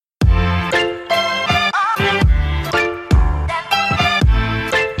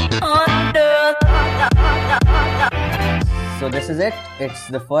is it. It's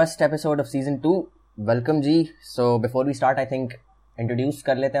the first episode of season 2. Welcome ji. So before we start, I think introduce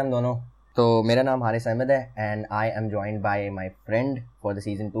कर लेते हैं हम दोनों. तो मेरा नाम हारिस अहमद है and I am joined by my friend for the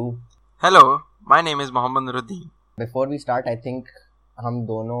season 2. Hello, my name is Mohammad Nuruddin. Before we start, I think हम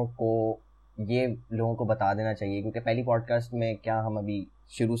दोनों को ये लोगों को बता देना चाहिए क्योंकि पहली पॉडकास्ट में क्या हम अभी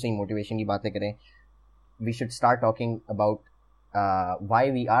शुरू से ही मोटिवेशन की बातें करें. We should start talking about why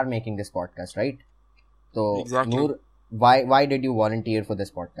we are making this podcast, right? So, Exactly. Noor, why did you volunteer for this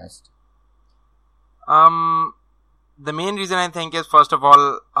podcast? The main reason I think is, first of all,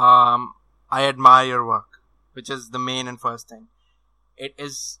 I admire your work, which is the main and first thing. It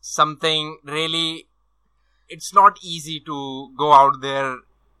is something really, it's not easy to go out there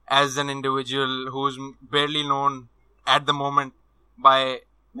as an individual who's barely known at the moment by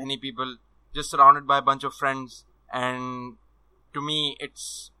many people, just surrounded by a bunch of friends. And to me, it's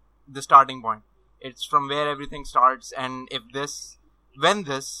the starting point. It's from where everything starts. And when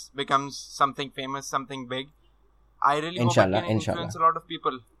this becomes something famous, something big, I really hope it can influence a lot of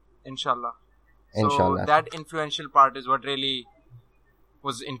people. Inshallah. So that influential part is what really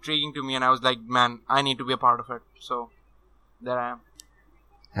was intriguing to me, and I was like, man, I need to be a part of it. So there I am.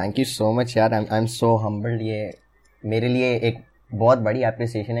 Thank you so much यार. I'm so humbled. ये मेरे लिए एक बहुत बड़ी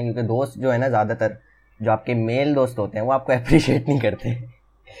appreciation है क्योंकि दोस्त जो है ना ज़्यादातर जो आपके मेल दोस्त होते हैं वो आपको appreciate नहीं करते.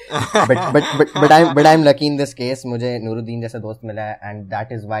 but I'm lucky in this case. मुझे नूरुद्दीन जैसा दोस्त मिला है and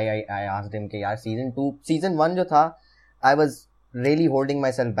that is why I asked him कि यार season 1 जो था I was really holding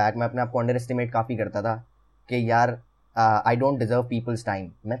myself back. मैं अपने आप को underestimate काफ़ी करता था कि यार I don't deserve people's time.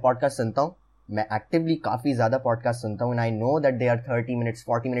 मैं podcast सुनता हूँ, मैं actively काफ़ी ज़्यादा podcast सुनता हूँ and I know that they are 30 minutes,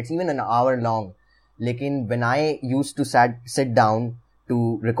 40 minutes, even an hour long. लेकिन when I used to sit down to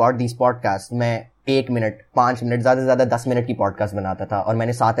record these podcasts, मैं 1 मिनट 5 मिनट ज़्यादा से ज़्यादा 10 मिनट की पॉडकास्ट बनाता था और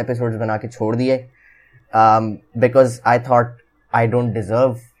मैंने 7 एपिसोड्स बना के छोड़ दिए because I thought I don't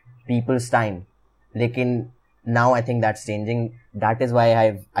deserve people's time. लेकिन now I think that's changing. That is why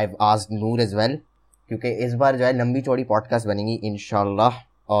I asked Noor as well क्योंकि इस बार जो है लंबी चौड़ी पॉडकास्ट बनेंगी इंशाल्लाह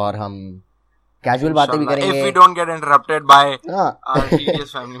और हम कैजुअल बातें भी करेंगे. If we don't get interrupted by our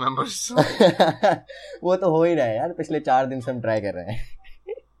previous family members. वो तो हो ही रहा है यार. पिछले 4 दिन से हम ट्राई कर रहे हैं.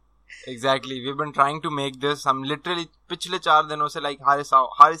 Exactly, we've been trying to make this. हम literally पिछले 4 दिनों से like हारिस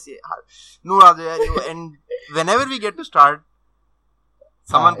नूर आ जाए and whenever we get to start,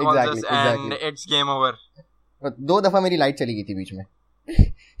 someone calls us and it's game over. 2 दफा मेरी लाइट चली गई थी बीच में.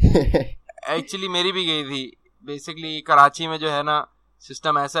 Actually मेरी भी गई थी. Basically कराची में जो है ना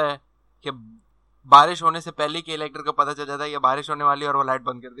सिस्टम ऐसा है कि बारिश होने से पहले के इलेक्टर को पता चल जाता है कि बारिश होने वाली है और वो लाइट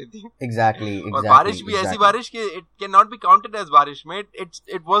बंद कर देती है. Exactly. और बारिश भी ऐसी बारिश कि it cannot be counted as बारिश, mate.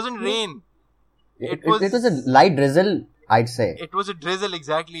 It wasn't rain. It was a light drizzle, I'd say. It was a drizzle,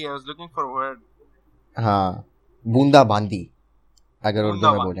 exactly. I was looking for a word. हाँ, बूंदा बांदी अगर उर्दू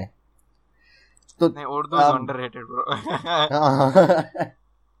में बोले तो. नहीं, Urdu is underrated, bro.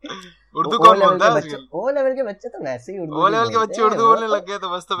 Urdu कौन बोलता है? ओ लेवल के बच्चे तो वैसे ही ओ लेवल के बच्चे उर्दू बोलने लग गए तो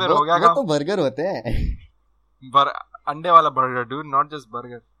बस तो फिर हो गया काम. वो तो बर्गर होते हैं. अंडे वाला burger, dude, not just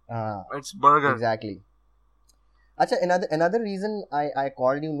burger. It's burger. Exactly. अच्छा, another reason I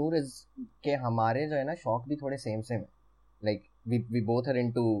called you Noor is कि हमारे जो है ना शौक भी थोड़े सेम है. Like we both are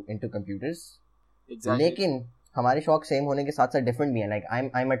into computers. Exactly. लेकिन हमारे शौक सेम होने के साथ साथ डिफरेंट भी हैं. Like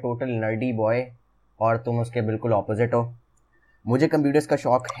I'm a total nerdy boy और तुम उसके बिल्कुल ऑपोजिट हो. मुझे कंप्यूटर्स का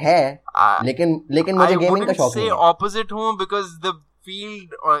शौक है लेकिन मुझे गेमिंग का शौक नहीं है. I wouldn't say opposite हूँ because the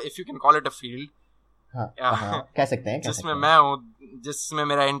field, or if you can call it a field, कह सकते हैं जिसमें मैं हूँ, जिसमें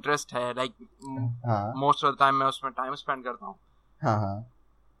मेरा इंटरेस्ट है, like most of the time मैं उसमें टाइम स्पेंड करता हूँ.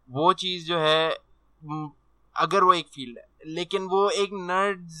 वो चीज जो है, अगर वो एक फील्ड है लेकिन वो एक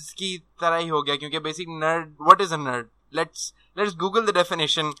नर्ड्स की तरह ही हो गया क्योंकि basic nerd, what is a nerd? Let's Google the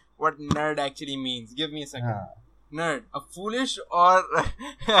definition what nerd actually means. Give me a second. Nerd, a foolish or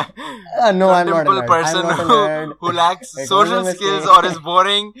no, I'm not a nerd. person who lacks social skills or is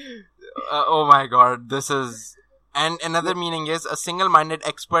boring. Oh my god, this is. And another meaning is a single-minded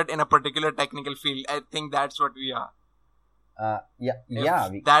expert in a particular technical field. I think that's what we are.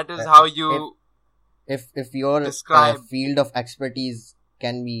 That is how you. If your field of expertise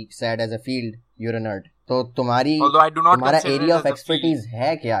can be said as a field, you're a nerd. तो तुम्हारा area of expertise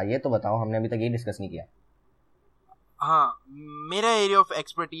है क्या? ये तो बताओ. हमने अभी तक ये डिस्कस नहीं किया. हाँ, मेरा area of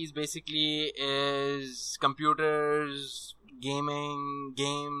expertise basically is computers, gaming,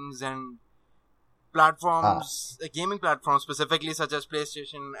 games and platforms, gaming platforms specifically such as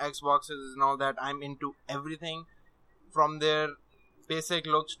PlayStation, Xboxes and all that. I'm into everything from their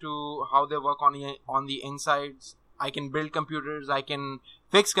basic looks to how they work on the insides. I can build computers, I can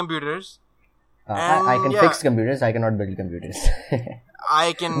fix computers, I can fix computers. I cannot build computers.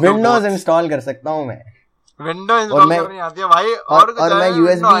 I can Windows install कर सकता हूँ मैं. Windows install करनी आती है भाई. और मैं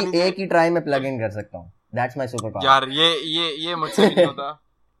USB A की try में plug in कर सकता हूँ. That's my superpower. यार ये मुझसे नहीं होता.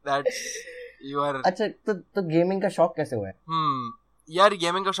 That's you are. अच्छा तो गेमिंग का शौक कैसे हुआ है? यार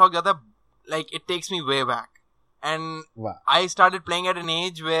गेमिंग का शौक ज्यादा like it takes me way back, and I started playing at an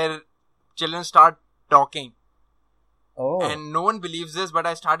age where children start talking. Oh. And no one believes this, but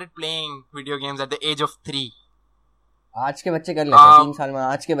I started playing video games at the age of 3. आज के बच्चे कर लेते हैं 3 साल में.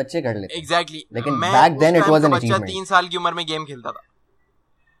 आज के बच्चे कर लेते हैं. Exactly. लेकिन back then it was an achievement. 3 साल की उम्र में गेम खेलता था.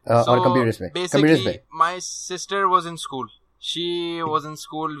 और computers पे. Basically, my sister was in school. She was in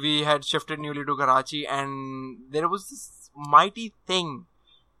school. We had shifted newly to Karachi, and there was this mighty thing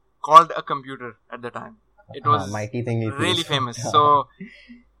called a computer at the time. It was mighty thing really famous. So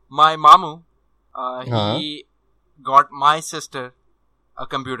my mamu, he got my sister a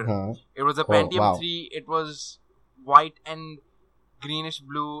computer. It was a Pentium 3. It was white and greenish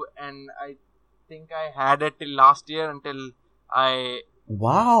blue, and I think I had it till last year until I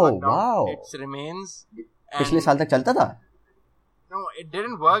wow its remains. पिछले साल तक चलता था? No, it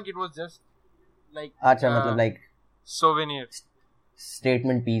didn't work. It was just like अच्छा मतलब like souvenir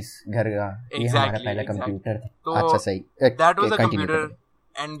statement piece घर का. ये हमारा पहला कंप्यूटर था. तो अच्छा सही. That was a computer,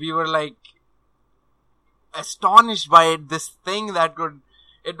 and we were like astonished by it. This thing that could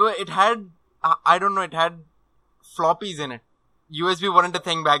it had I don't know, it had floppies in it. USB weren't a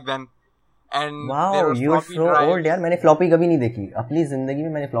thing back then, and wow, you are so old यार. मैंने floppy कभी नहीं देखी अपनी जिंदगी में.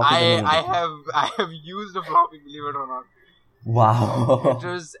 मैंने floppy कभी नहीं देखी. I have used a floppy, believe it or not. Wow. It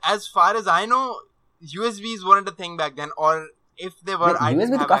was, as far as I know, USBs weren't a thing back then, or if they were, I didn't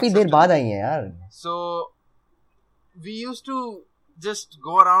USB have तो काफी देर बाद आई हैं यार. So we used to just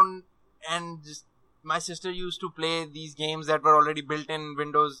go around and just. My sister used to play these games that were already built in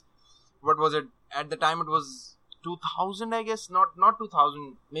Windows. What was it? At the time it was 2000, I guess. Not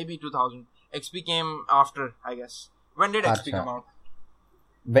 2000, maybe 2000. XP came after, I guess. When did XP come out?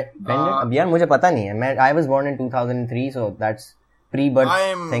 अब यार मुझे पता नहीं है. I was born in 2003, so that's pre-birth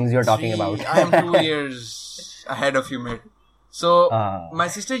things you're talking about. I am 2 years ahead of you, mate. So my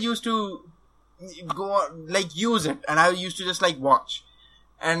sister used to go like use it, and I used to just like watch.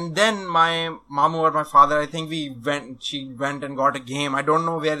 And then my mamu or my father, I think she went and got a game. I don't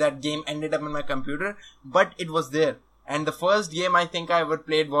know where that game ended up in my computer, but it was there. And the first game I think I ever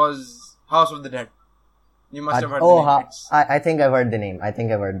played was House of the Dead. You must have heard the name. I think I've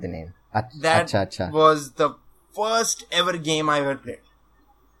heard the name. That was the first ever game I ever played.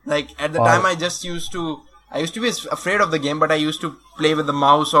 Like at the time I used to be afraid of the game, but I used to play with the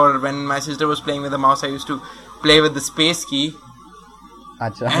mouse, or when my sister was playing with the mouse, I used to play with the space key.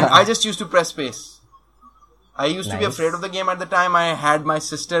 And I just used to press space. I used to be afraid of the game at the time. I had my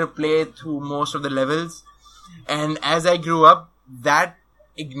sister play through most of the levels. And as I grew up, that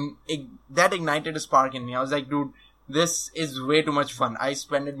ignited a spark in me. I was like, dude, this is way too much fun. I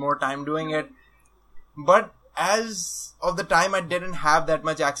spent more time doing it. But as of the time, I didn't have that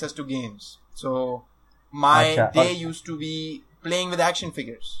much access to games. So my day used to be playing with action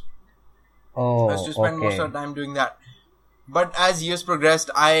figures. I used to spend most of the time doing that. But as years progressed,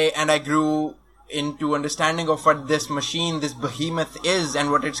 I grew into understanding of what this machine, this behemoth is,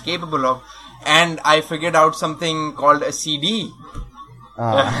 and what it's capable of. And I figured out something called a CD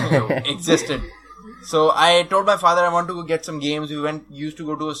existed. So I told my father I want to go get some games. We used to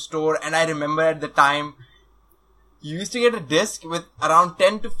go to a store, and I remember at the time, you used to get a disc with around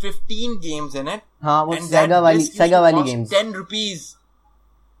 10 to 15 games in it. And Sega wali games. 10 rupees.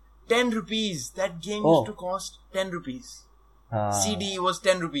 10 rupees. That game used to cost 10 rupees. CD was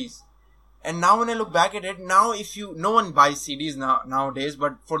 10 rupees. And now when I look back at it, now no one buys CDs nowadays,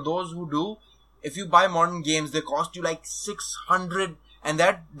 but for those who do, if you buy modern games, they cost you like 600, and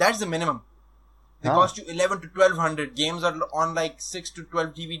that's the minimum. They cost you 11 to 1200. Games are on like 6 to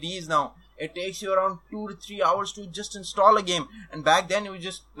 12 DVDs now. It takes you around 2 to 3 hours to just install a game. And back then, you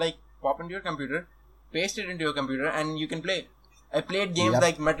just like pop into your computer, paste it into your computer, and you can play. I played games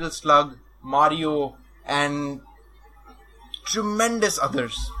like Metal Slug, Mario, and tremendous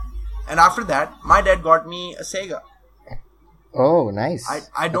others. And after that, my dad got me a Sega. Oh, nice.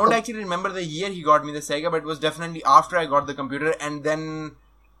 I don't actually remember the year he got me the Sega, but it was definitely after I got the computer. And then,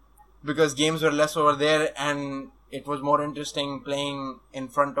 because games were less over there and it was more interesting playing in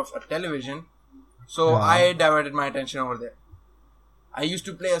front of a television, so I diverted my attention over there. I used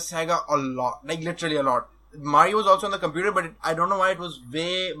to play a Sega a lot, like literally a lot. Mario was also on the computer, but I don't know why it was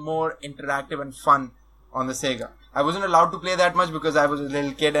way more interactive and fun on the Sega. I wasn't allowed to play that much because I was a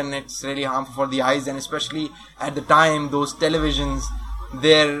little kid, and it's really harmful for the eyes, and especially at the time, those televisions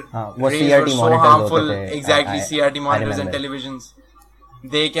their वो rays CRT were so monitors harmful. होते थे. Exactly, CRT monitors and remember. televisions.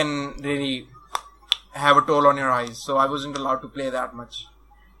 They can really have a toll on your eyes. So I wasn't allowed to play that much.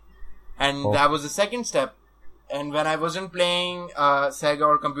 And that was the second step. And when I wasn't playing Sega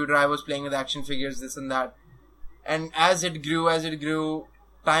or computer, I was playing with action figures, this and that. And as it grew,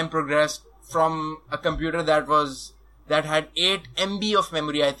 time progressed from a computer that had 8 MB of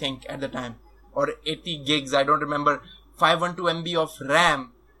memory, I think, at the time. Or 80 gigs, I don't remember. 512 MB of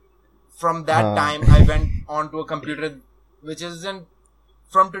RAM. From that time, I went on to a computer which isn't,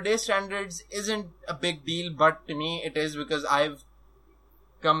 from today's standards, isn't a big deal. But to me, it is, because I've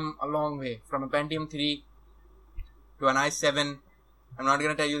come a long way. From a Pentium 3 to an i7. I'm not going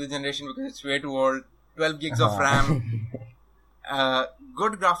to tell you the generation because it's way too old. 12 gigs of RAM.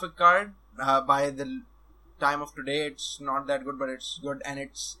 Good graphic card. By the time of today, it's not that good, but it's good, and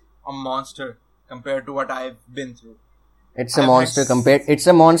it's a monster compared to what I've been through. It's a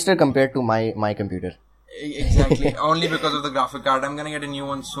monster compared to my computer. Exactly. Only because of the graphic card. I'm gonna get a new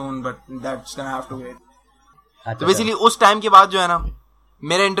one soon, but that's gonna have to wait. तो basically उस time के बाद जो है ना,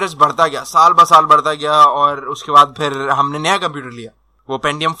 मेरा interest बढ़ता गया, साल ब साल बढ़ता गया, और उसके बाद फिर हमने नया कंप्यूटर लिया. वो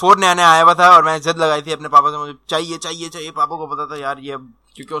Pentium 4 नया आया हुआ था, और मैंने जिद लगाई थी अपने पापा से, मुझे चाहिए. पापा को पता था यार ये,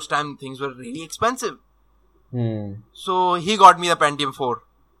 क्योंकि उस time things were really expensive. So he got me the Pentium 4.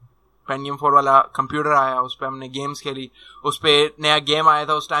 Pentium 4 वाला कंप्यूटर आया, उस पे हमने गेम्स खेली. उस पे नया गेम आया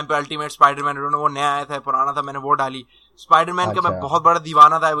था उस टाइम पे, अल्टीमेट स्पाइडरमैन. वो नया आया था, पुराना था, मैंने वो डाली. स्पाइडरमैन का मैं बहुत बड़ा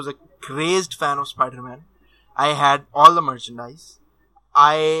दीवाना था. I was a crazed fan of Spiderman. I had all the merchandise.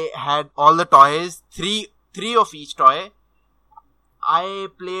 I had all the toys, three of each toy. I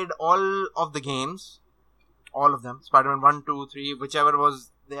played all of the games, all of them, Spider-Man 1, 2, 3, whichever was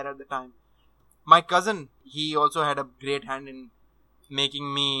there at the time. My cousin, he also had a great hand in making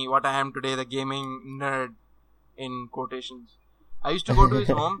me what I am today, the gaming nerd, in quotations. I used to go to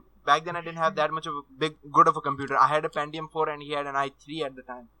his home. Back then I didn't have that much of a good of a computer. I had a Pentium 4 and he had an i3 at the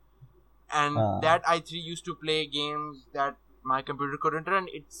time. And that i3 used to play games that my computer couldn't run.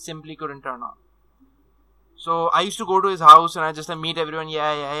 It simply couldn't turn on. So I used to go to his house and I just meet everyone.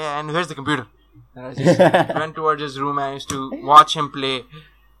 Yeah. And where's the computer? And I just went towards his room. I used to watch him play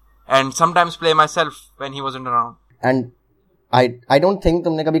and sometimes play myself when he wasn't around. And I don't think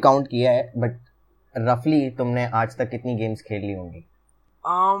तुमने कभी count किया है, but roughly तुमने आज तक कितनी games खेल ली होंगी?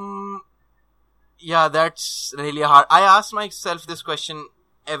 Yeah, that's really hard. I ask myself this question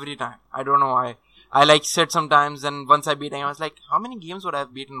every time. I don't know why. I sit sometimes, and once I beat him, I was like, how many games would I have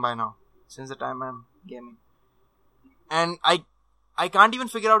beaten by now since the time I'm gaming? And I can't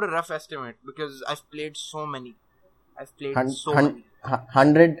even figure out a rough estimate because I've played so many. Many.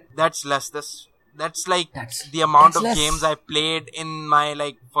 100? That's less. That's the amount of games I played in my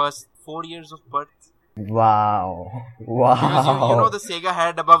first 4 years of birth. Wow. Because you know the Sega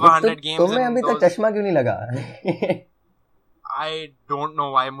had above 100 games. तुम्हें अभी तक चश्मा क्यों नहीं लगा? I don't know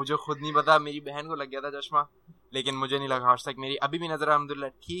why. मुझे खुद नहीं पता. मेरी बहन को लग गया था चश्मा, लेकिन मुझे नहीं लगा आज तक. मेरी अभी भी नजर अल्हम्दुलिल्लाह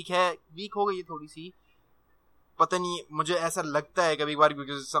ठीक है. वीक हो गई है थोड़ी सी, पता नहीं, मुझे ऐसा लगता है कभी बार,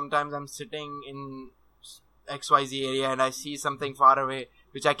 because sometimes I'm sitting in XYZ area and I see something far away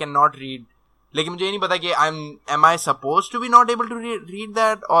which I cannot read. लेकिन मुझे ये नहीं पता कि am I supposed to be not able to read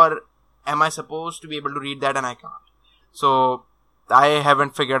that, or am I supposed to be able to read that and I can't. So I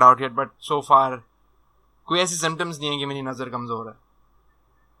haven't figured out yet, but so far कोई ऐसी symptoms नहीं है कि मेरी नजर कमजोर है.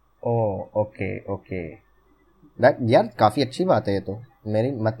 Okay. यार काफी अच्छी बात है ये तो.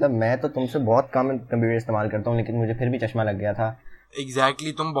 मैं तो तुमसे बहुत कम कंप्यूटर इस्तेमाल करता हूँ, लेकिन मुझे फिर भी चश्मा लग गया था.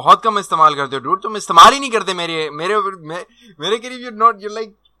 Exactly, तुम बहुत कम इस्तेमाल करते हो डूड. तुम इस्तेमाल ही नहीं करते मेरे करीब. you're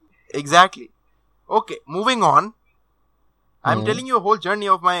like exactly. Okay, moving on. I'm telling you a whole journey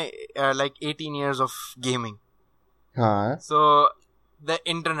of my 18 years of gaming. So the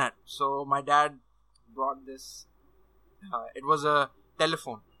internet. So my dad brought this. It was a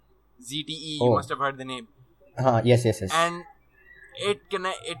telephone, ZTE. You must have heard the name. Yes. And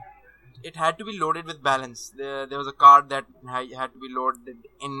it had to be loaded with balance. There was a card that had to be loaded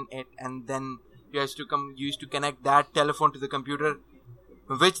in it, and then you used to connect that telephone to the computer,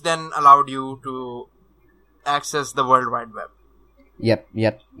 which then allowed you to access the World Wide Web. Yep.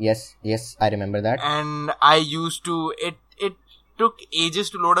 Yes, I remember that. And I used to. It took ages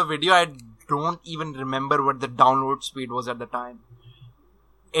to load a video. I don't even remember what the download speed was at the time.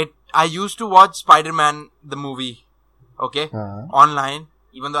 I used to watch Spider-Man the movie, okay, online,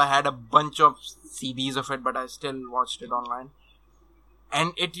 even though I had a bunch of CDs of it, but I still watched it online.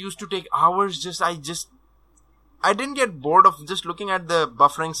 And it used to take hours. I didn't get bored of just looking at the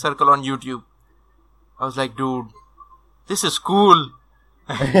buffering circle on YouTube. I was like, dude, this is cool.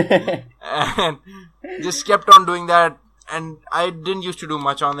 And just kept on doing that. and I didn't used to do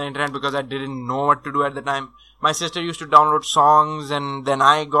much on the internet because I didn't know what to do at the time. My sister used to download songs, and then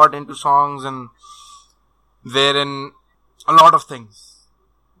I got into songs, and therein a lot of things.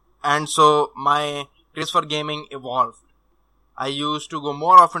 And so my taste for gaming evolved. I used to go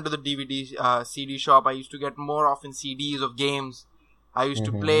more often to the DVD CD shop. I used to get more often CDs of games. I used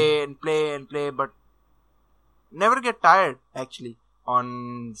to play and play and play, but never get tired actually on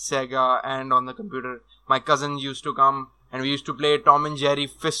Sega and on the computer. My cousin used to come and we used to play Tom and Jerry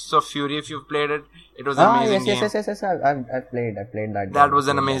Fists of Fury. If you've played it, it was an amazing game. Yes. I've played that game. That was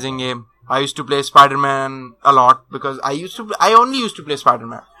an amazing game. I used to play Spider-Man a lot because I only used to play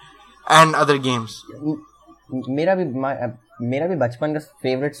Spider-Man and other games. मेरा भी बचपन का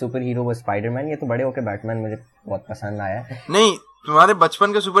favourite super hero वो Spiderman. ये तो बड़े होके Batman मुझे बहुत पसंद आया. नहीं, तुम्हारे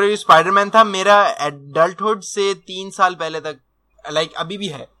बचपन का सुपर हीरो स्पाइडरमैन था. मेरा एडल्टहुड से 3 साल पहले तक लाइक अभी भी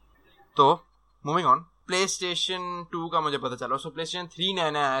है. तो मूविंग ऑन, प्ले स्टेशन 2 का मुझे पता चला. उसको प्ले स्टेशन 3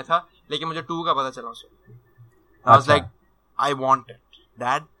 नया आया था, लेकिन मुझे 2 का पता चला उसको. I was like I want it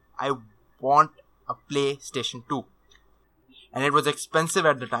dad, I want a play station 2. And it was expensive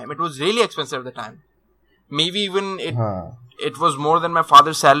at the time. It was really expensive at the time. Maybe even it was more than my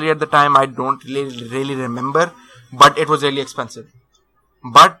father's salary at the time. I don't really remember, but it was really expensive.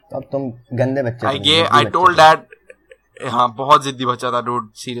 But अब तुम गंदे बच्चे. I told dad, हाँ बहुत जिद्दी बच्चा था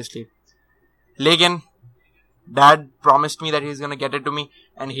dude, seriously. लेकिन dad promised me that he's gonna get it to me,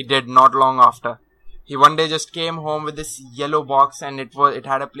 and he did not long after. He one day just came home with this yellow box, and it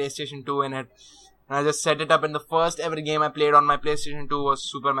had a PlayStation 2 in it. And I just set it up, and the first ever game I played on my PlayStation 2 was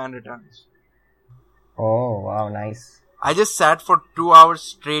Superman Returns. Oh, wow, nice. I just sat for 2 hours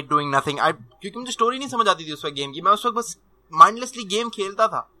straight doing nothing. क्योंकि मुझे story नहीं समझ आती थी उस वक्त game की. मैं उस वक्त बस माइंडलेसली गेम खेलता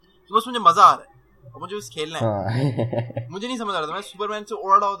था. तो बस मुझे मजा आ रहा है और मुझे बस खेलना है. मुझे नहीं समझ आ रहा था. मैं सुपरमैन से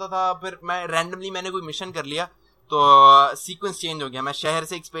उड़ रहा होता था. फिर मैं रैंडमली मैंने कोई मिशन कर लिया तो सीक्वेंस चेंज हो गया. मैं शहर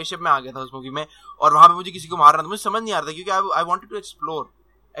से एक स्पेसशिप में आ गया था उस मूवी में, और वहां पे मुझे किसी को मारना था. मुझे समझ नहीं आ रहा था क्योंकि आई वांटेड टू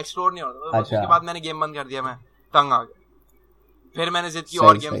एक्सप्लोर नहीं हो रहा था. उसके बाद मैंने गेम बंद कर दिया. मैं तंग आ गया. फिर मैंने जिद की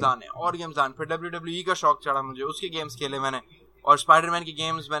और गेम्स आने. फिर WWE का शौक चढ़ा मुझे. उसके गेम्स खेले मैंने, और स्पाइडरमैन के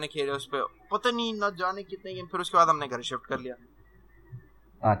गेम्स मैंने खेले उस पे. पता नहीं न जाने कितने गेम. फिर उसके बाद हमने घर शिफ्ट कर लिया.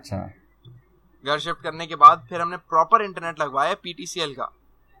 अच्छा. घर शिफ्ट करने के बाद फिर हमने प्रॉपर इंटरनेट लगवाया PTCL का.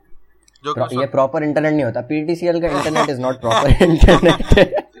 जो ये प्रॉपर इंटरनेट नहीं होता. PTCL का internet is not proper internet.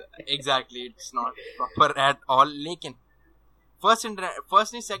 Exactly, it's not proper at all. लेकिन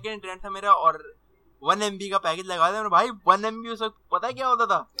सेकंड इंटरनेट था मेरा, और 1 MB का पैकेज लगा दिया भाई. 1 MB उस वक्त पता है क्या होता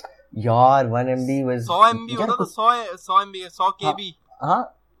था यार? 1 MB was 100 MB होता था. 100 MB 100 KB. हाँ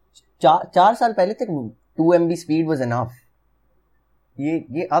 4 साल पहले तक 2 MB स्पीड वाज इनफ.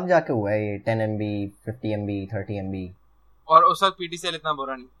 ये अब जाके हुआ है ये 10 MB 50 MB 30 MB. और उस वक्त PTCL इतना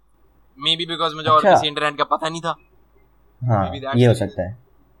बुरा नहीं. मे बी बिकॉज मुझे और किसी इंटरनेट का पता नहीं था. हाँ ये हो सकता है.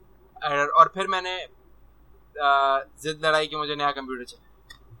 और फिर मैंने जिद लड़ाई कि मुझे नया कंप्यूटर चाहिए.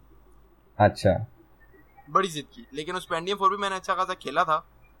 अच्छा. बड़ी जिद की. लेकिन उस Pentium 4 भी मैंने अच्छा खासा खेला था.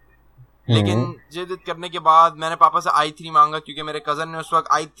 लेकिन जिद करने के बाद मैंने पापा से i3 मांगा, क्योंकि मेरे कजन ने उस वक्त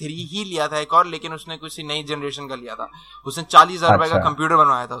i3 ही लिया था एक और, लेकिन उसने किसी नई जनरेशन का लिया था. उसने 40,000 रुपए का कंप्यूटर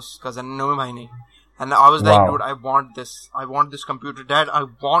बनवाया था उस कजन ने, नोमे भाई ने. And I was like dude, I want this computer dad, I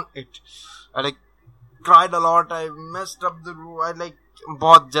want it. I like cried a lot. I messed up the room. I like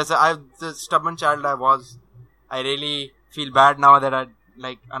बहुत जैसे the stubborn child I was. I really feel bad now that I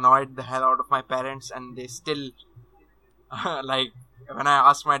like annoyed the hell out of my parents, and they still like when I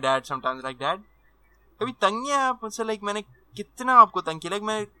ask my dad sometimes like, dad कभी तंग नहीं है आप मुझसे? like मैंने कितना आपको तंग किया.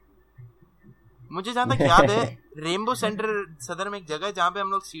 like मुझे जहाँ तक याद है रेनबो सेंटर सदर में एक जगह है जहाँ पे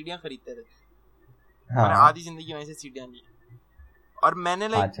हम लोग सीढ़ियाँ खरीदते थे. मैंने आधी जिंदगी वहीं से सीढ़ियाँ ली, और मैंने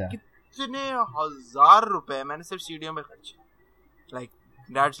कितने 1000 रुपए मैंने सिर्फ सीढ़ियों पे खर्चे. like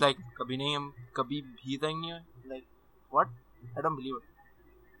dad's like कभी नहीं, हम कभी भी तंग नहीं हुए. like what? I don't believe it.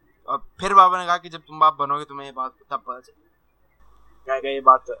 और फिर बाबा ने कहा कि जब तुम बाप बनोगे तुम्हें ये बात तब पता चलेगा. क्या ये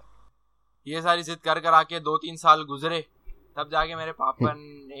बात है. ये सारी जिद कर आके 2-3 साल गुजरे, तब जाके मेरे पापा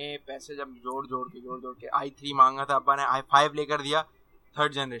ने पैसे जब जोड़ के i3 मांगा था. पापा ने i5 लेकर दिया,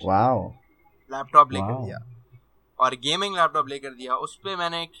 3rd जनरेशन लैपटॉप लेकर दिया, और गेमिंग लैपटॉप लेकर दिया. उस पे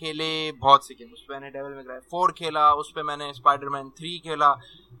मैंने खेले बहुत से गेम. उस पे मैंने डेविल मे क्राई 4 खेला. उस पे मैंने स्पाइडरमैन 3 खेला.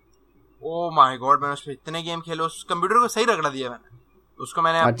 ओ माय गॉड, मैंने उस पे इतने गेम खेले. उस कंप्यूटर को सही रगड़ा दिया मैंने. उसको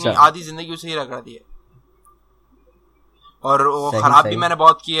मैंने अपनी आधी जिंदगी उसे ही रगड़ा दिया. और वो खराब भी मैंने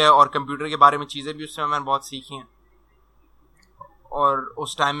बहुत किया है, और कंप्यूटर के बारे में चीजें भी उससे मैंने बहुत सीखी हैं. और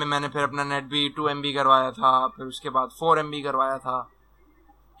उस टाइम में मैंने फिर अपना नेट भी 2 MB करवाया था. फिर उसके बाद 4 MB करवाया था.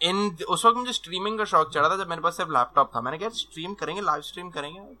 उस वक्त मुझे स्ट्रीमिंग का शौक चढ़ा था जब मेरे पास सिर्फ लैपटॉप था. मैंने कहा स्ट्रीम करेंगे, लाइव स्ट्रीम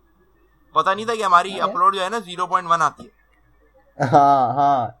करेंगे. पता नहीं था कि हमारी अपलोड जो है ना 0.1 आती है. हाँ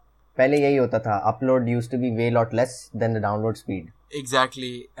हाँ, पहले यही होता था, upload used to be way lot less than the download speed.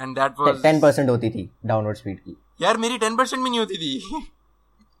 Exactly, and that was 10% होती थी डाउनलोड स्पीड की. यार मेरी 10% भी नहीं होती थी.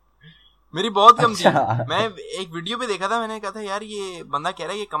 मेरी बहुत कम थी. अच्छा. मैं एक वीडियो पे देखा था, मैंने कहा था यार ये बंदा कह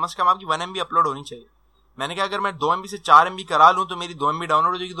रहा है ये कम से कम आपकी 1 MB अपलोड होनी चाहिए. मैंने कहा अगर मैं 2 MB से 4 MB करा लूं तो मेरी 2 MB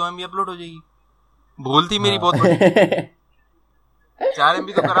डाउनलोड हो जाएगी, 2 MB अपलोड हो जाएगी. भूल थी मेरी बहुत बड़ी. 4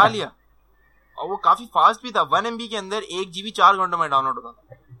 MB तो करा लिया, और वो काफी फास्ट भी था. 1 MB के अंदर 1 GB 4 घंटों में डाउनलोड होता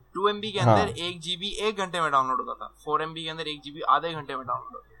था. 2 MB के अंदर 1 GB 1 घंटे में डाउनलोड होता था. 4 MB के अंदर 1 GB आधे घंटे में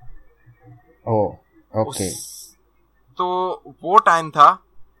डाउनलोड होता था. Oh okay. तो वो टाइम था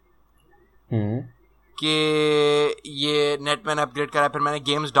हम्म. कि ये नेट मैंने अपग्रेड करा. फिर मैंने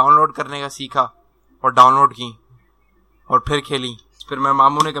गेम्स डाउनलोड करने का सीखा और डाउनलोड की और फिर खेली. फिर मेरे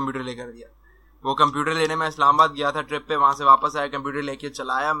मामू ने कंप्यूटर लेकर दिया. वो कंप्यूटर लेने में इस्लामाबाद गया था ट्रिप पे, वहां से वापस आया, कंप्यूटर लेके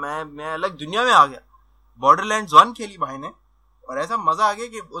चलाया. मैं अलग दुनिया में आ गया. बॉर्डरलैंड्स 1 खेली भाई ने, और ऐसा मजा आ गया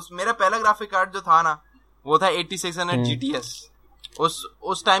कि उस मेरा पहला ग्राफिक कार्ड जो था ना वो था 8600 GTS.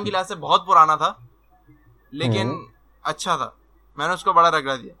 उस टाइम की लिहाज से बहुत पुराना था, लेकिन अच्छा था. मैंने उसको बड़ा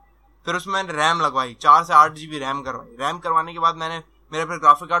रगड़ा दिया. फिर उसमें रैम लगवाई, 4 से 8 GB रैम करवाई. रैम करवाने के बाद मेरा फिर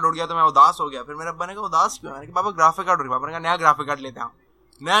ग्राफिक कार्ड उड़ गया, तो मैं उदास हो गया. फिर मेरे अब्बा ने कहा उदास क्यों? मैंने कहा पापा ग्राफिक कार्ड उड़ गया. पापा ने कहा नया ग्राफिक कार्ड लेते हैं.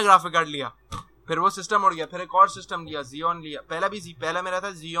 नया ग्राफिक कार्ड लिया, फिर वो सिस्टम उड़ गया. फिर एक और सिस्टम लिया, Xeon लिया. पहला मेरा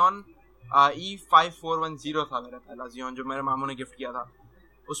था Xeon E5410 था मेरा पहला Xeon, जो मेरे मामू ने गिफ्ट किया था.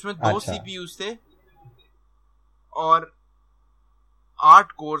 उसमें 2 CPUs थे और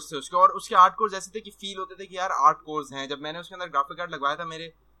 8 कोर्स थे उसके. और उसके 8 कोर्स ऐसे थे कि फील होते थे कि यार 8 कोर्स हैं. जब मैंने उसके अंदर ग्राफिक कार्ड लगवाया था,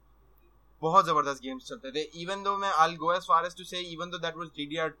 मेरे बहुत जबरदस्त गेम्स चलते थे. इवन दो मैं I'll go as far as to say even though that was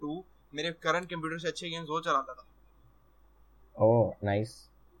DDR2, मेरे करंट कंप्यूटर से अच्छे गेम्स वो चलाता था. Oh nice.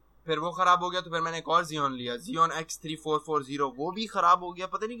 फिर वो खराब हो गया, तो फिर मैंने एक और Xeon लिया, Xeon X3440. वो भी खराब हो गया.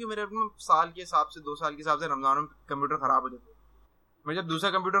 पता नहीं क्यों मेरे अपने साल के हिसाब से 2 साल के हिसाब से रमजान में कंप्यूटर खराब हो जाता. मैं जब दूसरा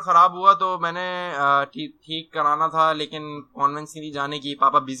कंप्यूटर खराब हुआ तो मैंने ठीक कराना था, लेकिन कॉन्वेंस नहीं थी जाने की.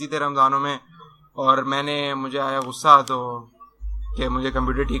 पापा बिजी थे रमजानों में, और मुझे आया गुस्सा तो कि मुझे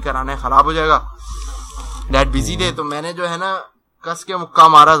कंप्यूटर ठीक कराना है, खराब हो जाएगा. डैड बिजी थे, तो मैंने जो है ना कस के मुक्का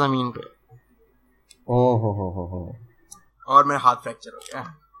मारा जमीन पे. ओह हो. और मेरा हाथ फ्रैक्चर हो गया.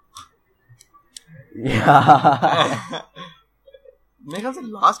 मेरे ख्याल से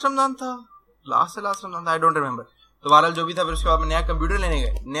लास्ट रमजान था, आई डोंट रिमेम्बर. तो बहरहाल जो भी था, फिर उसके बाद मैं नया कंप्यूटर लेने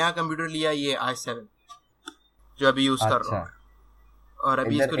गए. नया कंप्यूटर लिया ये i7 जो अभी यूज कर रहा हूँ. और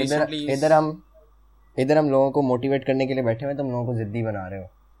अभी इसको रिसेंटली इधर हम लोगों को मोटिवेट करने के लिए बैठे हुए, तुम लोगों को जिद्दी बना रहे हो.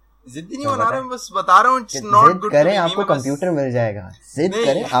 जिद्दी नहीं बना रहे हैं, बस बता रहा हूँ इट्स नॉट गुड. करें आपको कंप्यूटर मिल जाएगा, जिद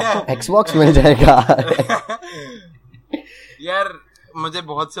करें आपको Xbox मिल जाएगा. यार मुझे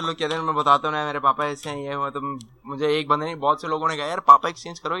बहुत से लोग कहते हैं, मैं बताता हूँ ना मेरे पापा ऐसे हैं ये हुआ. तो मुझे एक बंदे नहीं, बहुत से लोगों ने कहा यार पापा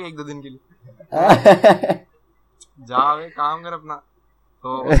एक्सचेंज करोगे 1-2 दिन के लिए. जा वे काम कर अपना.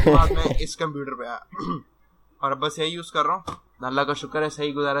 तो उसके बाद मैं इस कंप्यूटर पे आया और अब बस यही यूज कर रहा हूँ. अल्लाह का शुक्र है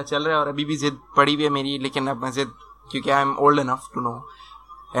सही गुजारा चल रहा है. और अभी भी जिद पड़ी हुई है मेरी, लेकिन अब मैं जिद, क्योंकि I am old enough to know.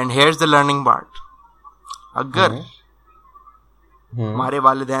 And here's the learning part. अगर हमारे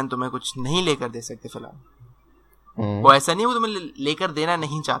वालिदैन तुम्हें कुछ नहीं लेकर दे सकते फिलहाल, वो ऐसा नहीं वो तुम्हें लेकर देना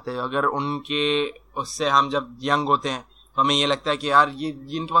नहीं चाहते. अगर उनके उससे हम जब यंग होते हैं तो हमें ये लगता है कि यार ये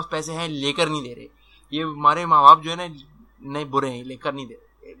इनके पास पैसे हैं लेकर नहीं दे रहे, ये हमारे माँ बाप जो है ना नहीं बुरे हैं लेकर नहीं दे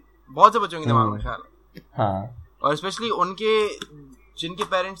रहे. बहुत से बच्चों के दिमाग में ख्याल है. हाँ. और स्पेशली उनके जिनके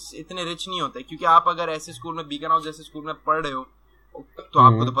पेरेंट्स इतने रिच नहीं होते, क्योंकि आप अगर ऐसे स्कूल में बीकन हाउस जैसे स्कूल में पढ़ रहे हो तो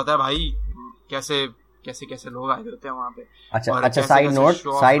आपको तो पता है भाई कैसे लोग आए होते हैं वहाँ पे. अच्छा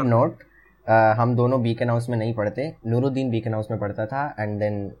साइड नोट हम दोनों बीकन हाउस में नहीं पढ़ते. नूरुद्दीन बीकन हाउस में पढ़ता था, एंड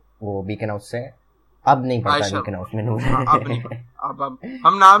देन वो बीकन हाउस से अब नहीं पढ़ता बीकन हाउस में. नूर अब नहीं, अब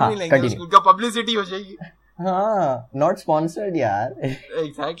हम नाम नहीं लेंगे, स्कूल का पब्लिसिटी हो जाएगी. हाँ, नॉट स्पॉन्सर्ड यार.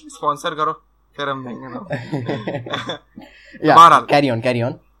 एग्जैक्टली, स्पॉन्सर करो फिर हम देंगे ना. Carry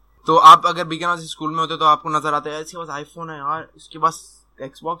on. तो आप अगर बीकन हाउस स्कूल में होते तो आपको नजर आता है इसके पास आईफोन है यार, इसके पास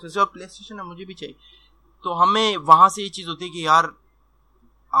एक्सबॉक्स है और प्ले स्टेशन है, मुझे भी चाहिए. तो हमें वहां से ये चीज होती है कि यार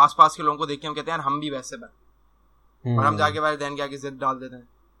आसपास के लोगों को देख के हम कहते हैं यार हम भी वैसे बने. और हम जाके वालिदैन के आगे जिद डाल देते हैं.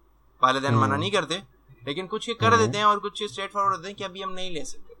 वालिदैन मना नहीं करते, लेकिन कुछ ये कर देते हैं और कुछ स्ट्रेट फॉरवर्ड होते हैं कि अभी हम नहीं ले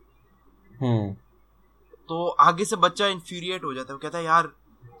सकते. तो आगे से बच्चा इन्फ्यूरिएट हो जाता है. वो कहता है यार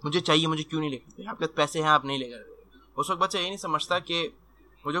मुझे चाहिए, मुझे क्यों नहीं लेकर, आपके पैसे हैं आप नहीं लेकर. उस वक्त बच्चा ये नहीं समझता कि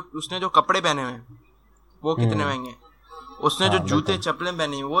वो जो उसने जो कपड़े पहने हुए हैं वो कितने महंगे, उसने जो जूते चप्पलें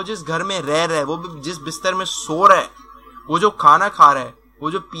पहनी है, वो जिस घर में रह रहा है, वो जिस बिस्तर में सो रहा है, वो जो खाना खा रहा है,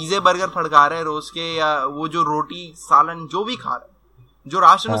 वो जो पिज्जे बर्गर फड़का रहा है रोज के, या वो जो रोटी सालन जो भी खा रहा है, जो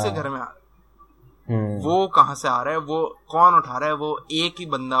राशन उसके घर में आ रहा है, वो कहाँ से आ रहा है, वो कौन उठा रहा है, वो एक ही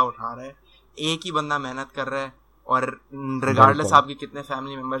बंदा उठा रहा है, एक ही बंदा मेहनत कर रहा है. और रिगार्डलेस आपके कितने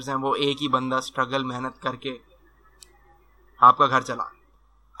फैमिली मेंबर्स हैं, वो एक ही बंदा स्ट्रगल मेहनत करके आपका घर चला।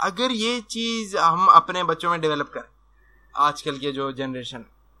 अगर ये चीज हम अपने बच्चों में डेवलप करें, आजकल के जो जनरेशन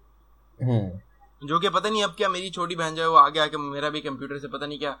जो कि पता नहीं अब क्या, मेरी छोटी बहन जो है वो आगे आके मेरा भी कंप्यूटर से पता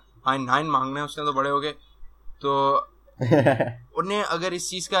नहीं क्या 9 मांगना है, उसने तो बड़े हो गए, तो उन्हें अगर इस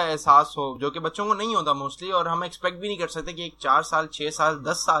चीज का एहसास हो जो कि बच्चों को नहीं होता मोस्टली, और हम एक्सपेक्ट भी नहीं कर सकते कि एक 4 साल 6 साल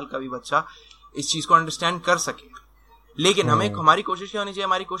 10 साल का भी बच्चा इस चीज को अंडरस्टैंड कर सके। लेकिन हमें हमारी कोशिश क्या होनी चाहिए,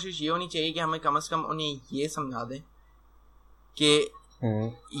 हमारी कोशिश ये होनी चाहिए कि हमें कम से कम उन्हें ये समझा दें कि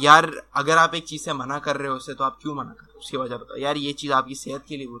यार अगर आप एक चीज से मना कर रहे हो उससे, तो आप क्यों मना कर रहे हो, उसकी वजह बताओ। यार ये चीज आपकी सेहत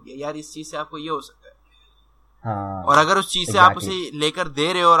के लिए बुरी है, यार इस चीज से आपको ये हो सकता है। हाँ, और अगर उस चीज से आप उसे लेकर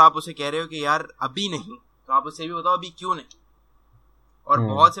दे रहे हो और आप उसे कह रहे हो कि यार अभी नहीं, तो आप उसे भी बताओ अभी क्यों नहीं। और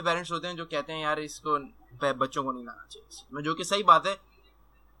बहुत से पेरेंट्स होते हैं जो कहते हैं यार इसको बच्चों को नहीं लाना चाहिए, जो कि सही बात है,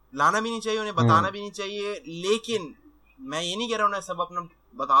 लाना भी नहीं चाहिए, उन्हें बताना भी नहीं चाहिए। लेकिन मैं ये नहीं कह रहा हूँ ना सब अपना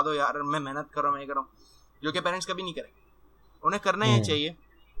बता दो यार मैं मेहनत कर रहा हूँ, मैं कर रहा हूँ, जो कि पेरेंट्स कभी नहीं करेंगे। उन्हें करना ही चाहिए,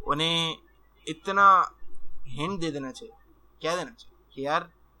 उन्हें इतना हिंट दे देना चाहिए, कह देना चाहिए कि यार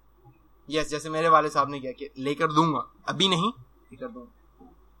यस, जैसे मेरे वाले साहब ने किया कि लेकर दूंगा, अभी नहीं लेकर दूंगा,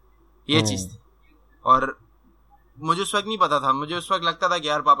 ये चीज थी। और मुझे उस वक्त नहीं पता था, मुझे उस वक्त लगता था कि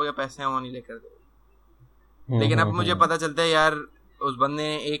यार पापा के पैसे हैं वो नहीं लेकर दे। लेकिन अब मुझे पता चलता है यार उस बंदे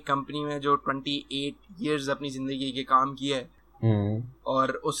ने एक कंपनी में जो 28 years अपनी जिंदगी के काम किया है,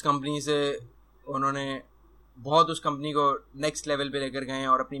 और उस कंपनी से उन्होंने बहुत उस कंपनी को नेक्स्ट लेवल पे लेकर गए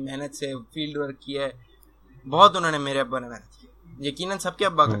और अपनी मेहनत से फील्ड वर्क किया है बहुत। उन्होंने मेरे अब्बा ने मेहनत की, यकीनन सबके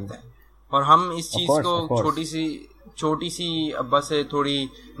अब्बा करते हैं, और हम इस चीज को छोटी सी अब्बा से थोड़ी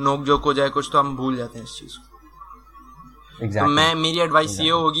नोक-झोंक हो जाए कुछ तो हम भूल जाते हैं इस चीज को। तो मेरी एडवाइस ये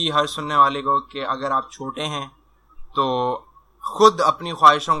होगी हर सुनने वाले को कि अगर आप छोटे हैं तो खुद अपनी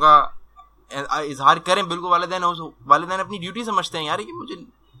ख्वाहिशों का इजहार करें। बिल्कुल वालिदैन अपनी ड्यूटी समझते हैं यार कि मुझे,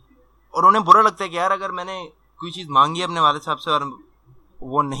 और उन्हें बुरा लगता है कि यार अगर मैंने कोई चीज मांगी अपने वालिद साहब से और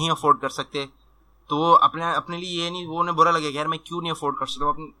वो नहीं अफोर्ड कर सकते, तो वो अपने लिए ये नहीं, वो उन्हें बुरा लगेगा यार मैं क्यों नहीं अफोर्ड कर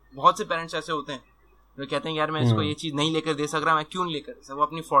सकता। बहुत से पेरेंट्स ऐसे होते हैं जो कहते हैं यार मैं इसको ये चीज नहीं लेकर दे सक रहा, मैं क्यों नहीं लेकर दे सकता, वो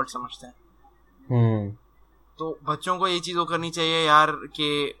अपनी फॉल्ट समझते हैं। तो बच्चों को ये चीज वो करनी चाहिए यार कि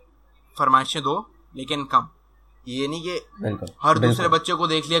फरमाइशें दो लेकिन कम, ये नहीं कि हर दूसरे बच्चे को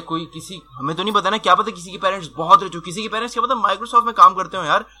देख लिया कोई, किसी हमें तो नहीं पता ना, क्या पता किसी के पेरेंट्स बहुत रिच हो, किसी के पेरेंट्स क्या पता माइक्रोसॉफ्ट में काम करते हो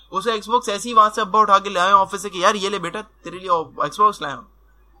यार, उसे एक्सबॉक्स ऐसे ही वहां से अब्बा उठा के ले आए ऑफिस से कि यार ये ले बेटा तेरे लिए एक्सबॉक्स लाए हो।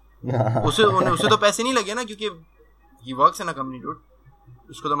 उसे तो पैसे नहीं लगे ना, क्योंकि he works in a company dude,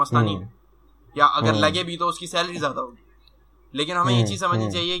 उसको तो मसला नहीं है, या अगर लगे भी तो उसकी सैलरी ज्यादा होगी। लेकिन हमें ये चीज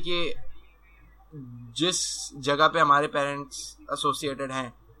समझनी चाहिए कि जिस जगह पे हमारे पेरेंट्स एसोसिएटेड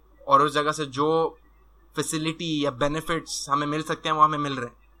हैं और उस जगह से जो फैसिलिटी या बेनिफिट्स हमें मिल सकते हैं वो हमें मिल रहे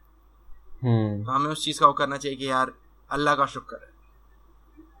हैं, तो हमें उस चीज का वो करना चाहिए कि यार अल्लाह का शुक्र है।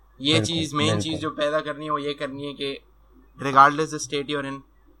 ये चीज मेन चीज जो पैदा करनी है वो ये करनी है कि regardless the state you're in,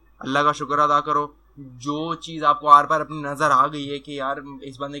 अल्लाह का शुक्र अदा करो। जो चीज आपको आर पार अपनी नजर आ गई है कि यार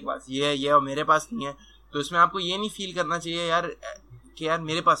इस बंदे के पास ये है, ये और मेरे पास नहीं है, तो इसमें आपको ये नहीं फील करना चाहिए यार कि यार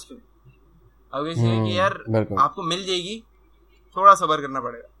मेरे पास क्यों। अब इसलिए कि यार आपको मिल जाएगी, थोड़ा सब्र करना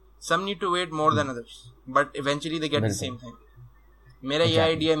पड़ेगा। Some need to wait more than others, but eventually they get the same thing. मेरा ये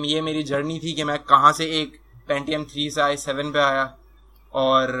आइडिया, ये मेरी जर्नी थी कि मैं कहाँ से एक Pentium 3 से i7 पे आया,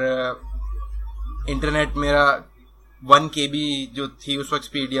 और इंटरनेट मेरा 1 KB जो थी उस वक्त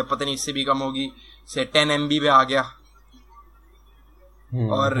स्पीड, या पता नहीं इससे भी कम होगी, से 10 MB पे आ गया।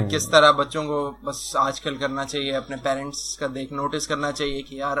 और किस तरह बच्चों को बस आजकल करना चाहिए, अपने पेरेंट्स का नोटिस करना चाहिए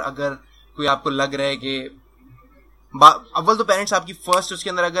कि यार अगर कोई आपको लग रहा है कि अव्वल तो पेरेंट्स आपकी फर्स्ट, उसके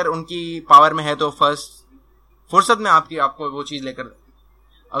अंदर अगर उनकी पावर में है तो फर्स्ट फुर्सत में आपको वो चीज लेकर,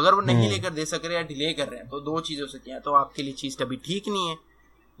 अगर वो नहीं लेकर दे सक रहे या डिले कर रहे हैं तो दो चीजें हो सकती हैं, तो आपके लिए चीज कभी ठीक नहीं है,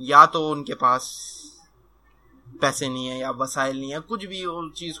 या तो उनके पास पैसे नहीं है या वसाइल नहीं है, कुछ भी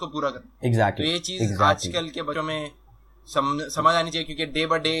उस चीज को पूरा करना। तो ये चीज आजकल के बच्चों में समझ आनी चाहिए, क्योंकि day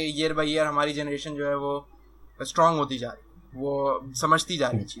by day year by year हमारी जनरेशन जो है वो स्ट्रांग होती जा रही है, वो समझती जा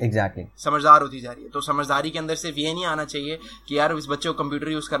रही है, समझदार होती जा रही है। तो समझदारी के अंदर सिर्फ ये नहीं आना चाहिए कि यार इस बच्चे को कंप्यूटर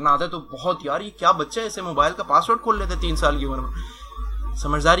यूज करना आता है तो बहुत यार ये क्या बच्चा है ऐसे मोबाइल का पासवर्ड खोल लेते 3 साल की उम्र में।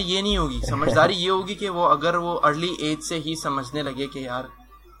 समझदारी ये नहीं होगी, समझदारी ये होगी कि वो अगर वो अर्ली एज से ही समझने लगे कि यार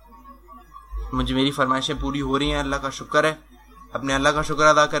मुझे मेरी फरमाइशें पूरी हो रही हैं, अल्लाह का शुक्र है, अपने अल्लाह का शुक्र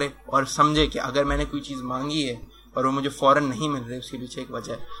अदा करे, और समझे कि अगर मैंने कोई चीज मांगी है और वो मुझे फौरन नहीं मिल रही उसके पीछे एक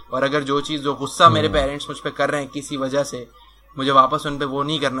वजह है, और अगर जो चीज जो गुस्सा मेरे पेरेंट्स मुझ पे कर रहे हैं किसी वजह से, मुझे वापस उन पे वो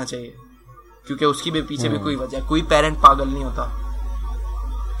नहीं करना चाहिए, क्योंकि उसकी भी पीछे भी कोई वजह है। कोई पेरेंट पागल नहीं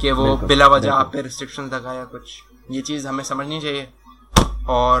होता कि वो बिला वजह आप पे रिस्ट्रिक्शंस लगाया कुछ, ये चीज हमें समझनी चाहिए।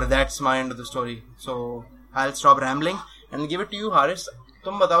 और that's my end of the story. So I'll stop rambling and give it to you, Haris.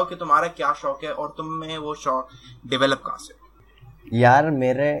 तुम बताओ कि तुम्हारा क्या शौक है और तुम में वो शौक डेवलप कहाँ से? यार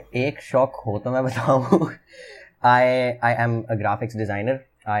मेरे एक शौक हो तो मैं बताऊँ. I am a graphics designer.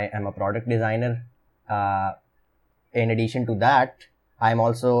 I am a product designer. In addition to that, I am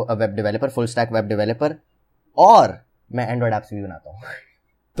also a web developer, full stack web developer. और मैं Android apps भी बनाता हूँ.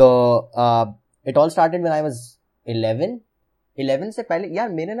 तो it all started when I was 11 से पहले यार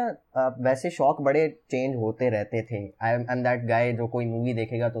मेरे ना वैसे शौक बड़े चेंज होते रहते थे. आई एम दैट गाय जो कोई मूवी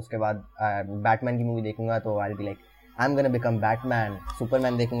देखेगा तो उसके बाद बैटमैन की मूवी देखूंगा तो I will be like I am gonna become Batman.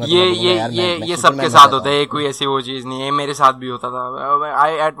 Superman देखूंगा तो ये सबके साथ होता है, कोई ऐसी वो चीज नहीं है. मेरे साथ भी होता था.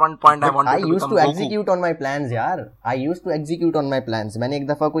 आई eight one point I wanted to become execute on my plans यार. I used to execute on my plans. मैंने एक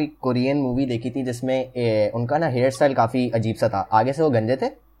दफा कोई कोरियन मूवी देखी थी जिसमें उनका ना हेयर स्टाइल काफी अजीब सा था. आगे से वो गंजे थे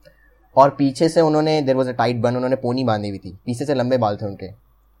और पीछे से उन्होंने देयर वाज अ टाइट बन, उन्होंने पोनी बांधी हुई थी, पीछे से लंबे बाल थे उनके.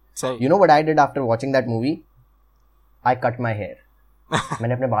 You know what I did after watching that movie? I cut my hair.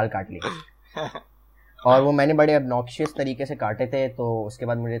 मैंने अपने बाल काट लिए और वो मैंने बड़े ऑब्नॉक्शियस तरीके से काटे थे. तो उसके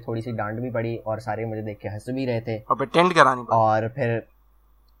बाद मुझे थोड़ी सी डांट भी पड़ी और सारे मुझे देख के हंस भी रहे थे और फिर टेंट करानी पड़ी. और फिर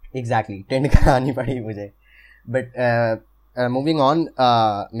एग्जैक्टली टेंट करानी पड़ी मुझे. बट मूविंग ऑन,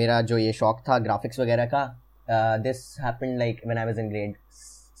 मेरा जो ये शौक था ग्राफिक्स वगैरह का, this happened like when I was in grade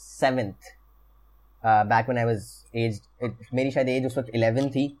 7th. Back when I was aged, मेरी शायद एज उस वक्त 11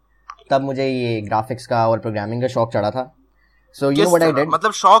 थी, तब मुझे ये ग्राफिक्स का और प्रोग्रामिंग का शौक चढ़ा था. So you know what I did?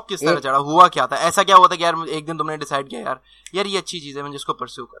 मतलब शौक किस तरह चढ़ा, हुआ क्या था? ऐसा क्या हुआ था कि यार एक दिन तुमने डिसाइड किया यार ये अच्छी चीज है, मैं जिसको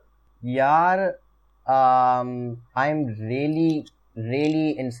परस्यू कर. यार I am really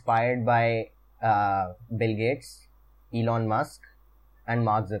inspired by Bill Gates, Elon Musk and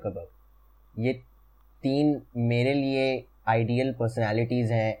Mark Zuckerberg. ये तीन मेरे लिए ideal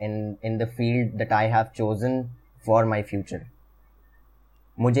personalities हैं in the field that I have chosen for my future.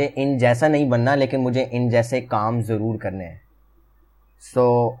 मुझे इन जैसा नहीं बनना, लेकिन मुझे इन जैसे काम जरूर करने हैं. So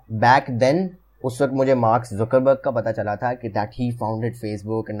back then, उस वक्त मुझे मार्क जुकरबर्ग का पता चला था कि that he founded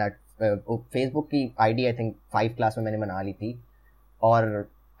Facebook and that Facebook की आईडी आई थिंक 5 क्लास में मैंने बना ली थी. और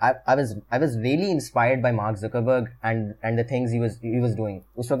I was really inspired by Mark Zuckerberg and the things he was doing.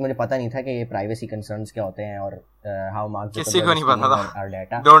 उस वक्त मुझे पता नहीं था कि ये privacy concerns क्या होते हैं और how Mark Zuckerberg किसी को नहीं पता था. our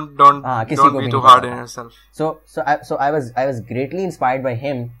data. Don't be too hard on yourself. So I was greatly inspired by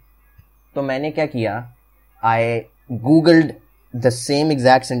him. तो मैंने क्या किया, I googled the same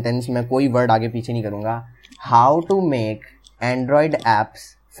exact sentence, मैं कोई word आगे पीछे नहीं करूँगा, how to make Android apps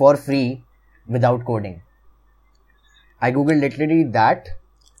for free without coding. I googled literally that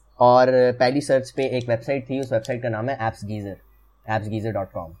और पहली सर्च पे एक वेबसाइट थी, उस वेबसाइट का नाम है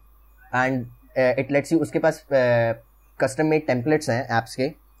appsgeezer.com and it lets you, उसके पास कस्टम मेड टेम्पलेट्स हैं ऐप्स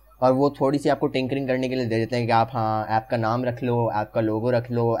के और वो थोड़ी सी आपको टिंकरिंग करने के लिए दे देते हैं कि आप हाँ ऐप का नाम रख लो, ऐप का लोगो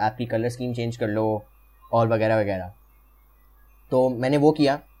रख लो, ऐप की कलर स्कीम चेंज कर लो और वगैरह वगैरह. तो मैंने वो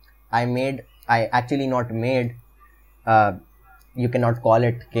किया. I actually not made, you can not call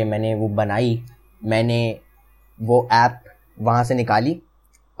it कि मैंने वो बनाई. मैंने वो ऐप वहाँ से निकाली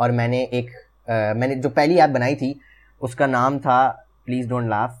और मैंने जो पहली ऐप बनाई थी उसका नाम था, please don't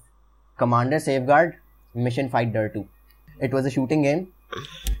laugh, commander safeguard mission fight डर 2. It was a shooting game.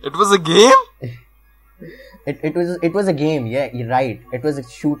 It was a game? It was a game, yeah, you're right. It was a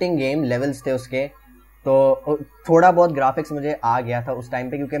shooting game, levels थे उसके. तो थोड़ा बहुत ग्राफिक्स मुझे आ गया था उस टाइम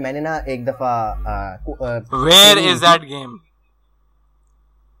पे, क्योंकि मैंने ना एक दफा Where is that game?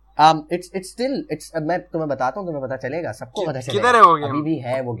 It's still, मैं तुम्हें बताता हूँ, तुम्हें पता चलेगा, सबको पता चलेगा. किधर है वो गेम? अभी भी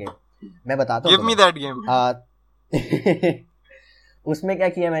है वो गेम, मैं बताता हूँ. Give me that game. उसमें क्या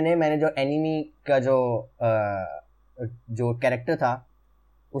किया मैंने जो एनिमी का जो कैरेक्टर था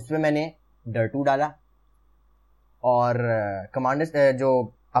उसमें मैंने डर 2 डाला और कमांडर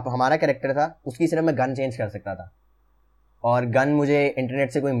जो अब हमारा कैरेक्टर था उसकी सिर्फ मैं गन चेंज कर सकता था और गन मुझे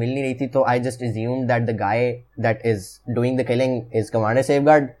इंटरनेट से कोई मिल नहीं रही थी. तो I just assumed that the guy that is doing the killing is commander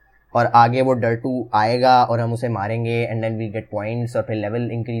safeguard और आगे वो डर 2 आएगा और हम उसे मारेंगे and then we get points और फिर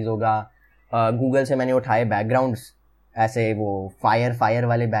लेवल इंक्रीज होगा. गूगल से मैंने उठाए बैकग्राउंड्स, ऐसे वो फायर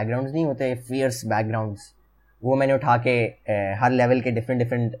वाले बैकग्राउंड्स नहीं होते, फियर्स बैकग्राउंड्स, वो मैंने उठा के हर लेवल के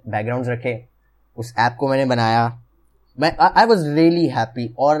डिफरेंट बैकग्राउंड्स रखे. उस ऐप को मैंने बनाया. आई वॉज रियली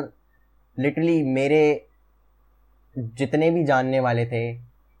हैप्पी और लिटरली मेरे जितने भी जानने वाले थे,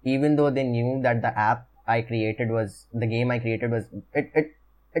 even though they knew that the app I created was, the game I created was,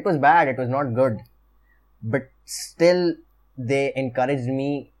 it was bad, it was not good, but still they encouraged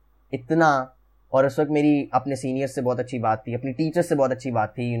मी इतना. और उस वक्त मेरी अपने सीनियर्स से बहुत अच्छी बात थी, अपनी टीचर्स से बहुत अच्छी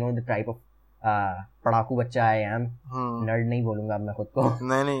बात थी. You know the type of पढ़ाकू बच्चा आई एम, नर्ड नहीं बोलूंगा अब मैं खुद को.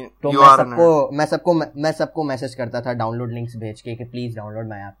 नहीं तो मैं सबको मैसेज करता था डाउनलोड लिंक्स भेज के कि please download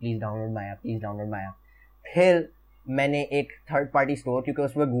my app, please download my app, please download my app. फिर मैंने एक थर्ड पार्टी स्टोर, क्योंकि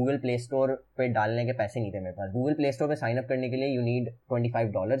उसमें गूगल प्ले स्टोर पे डालने के पैसे नहीं थे मेरे पास. गूगल प्ले स्टोर पे साइन अप करने के लिए यू नीड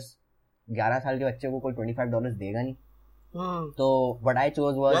 $25. 11 साल के बच्चे को कोई $25 देगा नहीं. तो व्हाट आई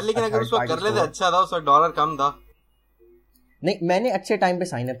चोज वाज, लेकिन अगर उसको कर लेते अच्छा था, उसका डॉलर कम था. नहीं, मैंने अच्छे टाइम पे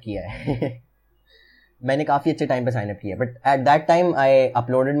साइन अप किया है. मैंने काफी अच्छे टाइम पे साइन अप किया, but at that time I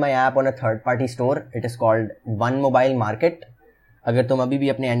uploaded my app on a third party store. It is called one mobile market. अगर तुम अभी भी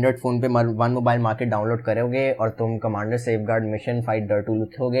अपने एंड्रॉइड फोन पे वन मोबाइल मार्केट डाउनलोड करोगे और तुम कमांडर सेफगार्ड मिशन फाइट डर 2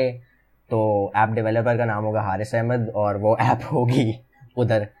 लिखोगे तो ऐप डेवलपर का नाम होगा हारिस अहमद और वो ऐप होगी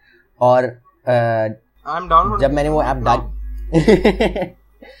उधर. और जब मैंने वो ऐप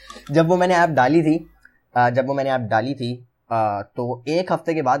डाली थी तो एक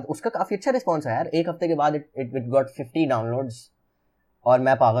हफ्ते के बाद उसका काफी अच्छा रिस्पॉन्स है यार. एक हफ्ते के बाद इट गॉट 50 डाउनलोड्स और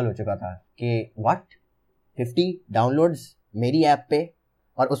मैं पागल हो चुका था कि व्हाट, 50 डाउनलोड्स मेरी ऐप पे.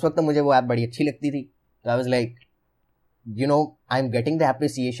 और उस वक्त मुझे वो ऐप बड़ी अच्छी लगती थी. तो I was like, you know, I am getting the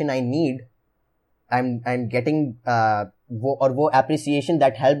appreciation I need. I am getting वो appreciation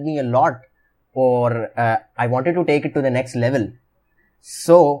that help me a lot, और I wanted to take it to the next level.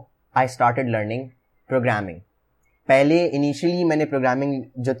 So I started learning programming. पहले initially मैंने programming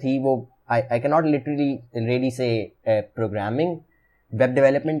जो थी वो I can not literally ready से programming, web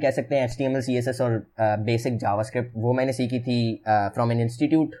development कह सकते हैं, HTML CSS और बेसिक जावास्क्रिप्ट, वो मैंने सीखी थी फ्रॉम एन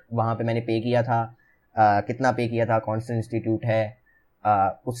इंस्टीट्यूट. वहाँ पे मैंने पे किया था. कितना पे किया था, कौन सा इंस्टीट्यूट है,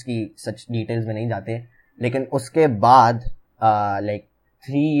 उसकी सच डिटेल्स में नहीं जाते. लेकिन उसके बाद लाइक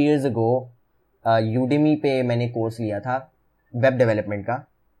 3 years ago यूडेमी पे मैंने कोर्स लिया था वेब डेवलपमेंट का.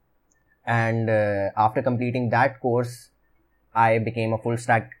 And after completing that course I became a full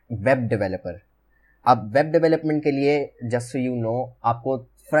stack web developer. अब वेब डेवलपमेंट के लिए जस्ट सो यू नो, आपको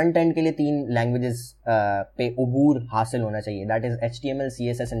फ्रंट एंड के लिए 3 लैंग्वेजेस पे उबूर हासिल होना चाहिए. That is HTML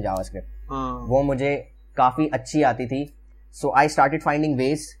CSS and JavaScript. वो मुझे काफ़ी अच्छी आती थी. सो I started finding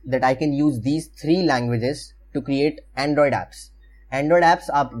ways that I can use these 3 languages to create Android apps. Android apps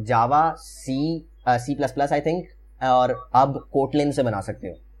आप जावा, C++ आई थिंक, और अब कोटलिन से बना सकते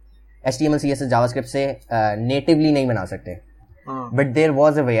हो. HTML CSS जावास्क्रिप्ट से नेटिवली नहीं बना सकते. But there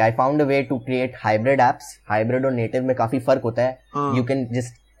was a way, I found a way to create hybrid apps. Hybrid और नेटिव में काफी फर्क होता है. You can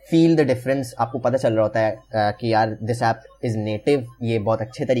just feel the difference. आपको पता चल रहा होता है कि यार दिस ऐप इज नेटिव, ये बहुत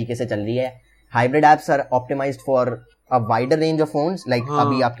अच्छे तरीके से चल रही है. Hybrid apps are optimised for a wider range of phones. Like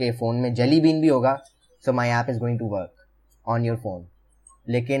अभी आपके फोन में जेली बीन भी होगा, सो my app is going to work on your phone.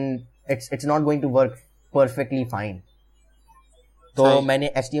 लेकिन it's not going to work perfectly fine. तो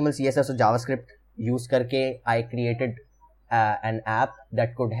मैंने HTML CSS और JavaScript use करके I created an app that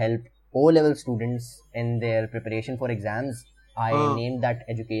could help O-level students in their preparation for exams. I named that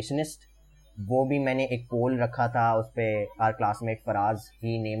Educationist. वो भी मैंने एक पोल रखा था उस पे. our classmate Faraz,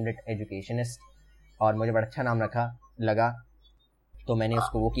 he named it Educationist और मुझे बड़ा अच्छा नाम लगा तो मैंने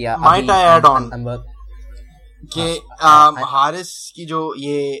उसको वो किया. Might I add on कि हारिस की जो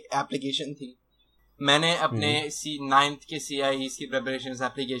ये एप्लीकेशन थी, मैंने अपने 9th के CIEs की प्रिपरेशन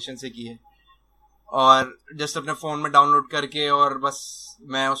एप्लीकेशन से की है. और जस्ट अपने फोन में डाउनलोड करके और बस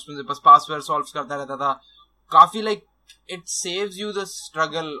मैं उसमें बस पासवर्ड सॉल्व करता रहता था. काफी like it saves you the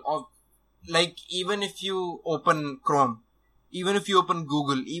struggle of like even if you open Chrome, even if you open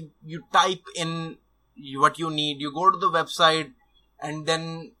Google, you type in what you need, you go to the website and then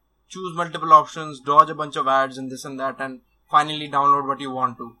choose multiple options, dodge a bunch of ads and this and that, and finally download what you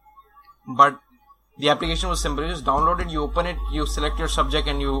want to. But the application was simple. You just download it, you open it, you select your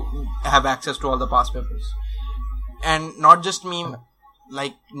subject, and you have access to all the past papers. And not just me,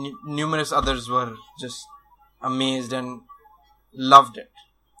 like numerous others were just amazed and loved it.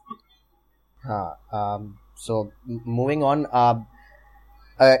 So moving on,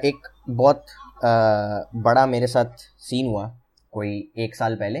 एक बहुत बड़ा मेरे साथ scene हुआ कोई 1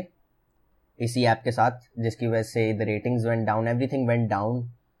 साल पहले इसी ऐप के साथ, जिसकी वजह से the ratings went down, everything went down.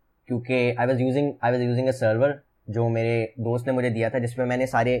 क्योंकि I was using a server जो मेरे दोस्त ने मुझे दिया था, जिसमें मैंने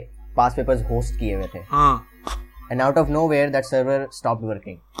सारे पास पेपर्स होस्ट किए हुए थे. And out of nowhere that server stopped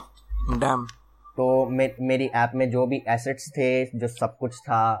working. Damn. तो मेरी ऐप में जो भी एसेट्स थे, जो सब कुछ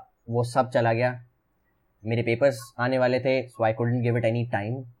था, वो सब चला गया. मेरे पेपर्स आने वाले थे, so I couldn't give it any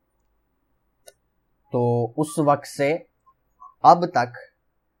time. तो उस वक्त से अब तक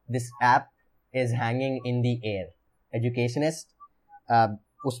this app is hanging in the air. Educationist,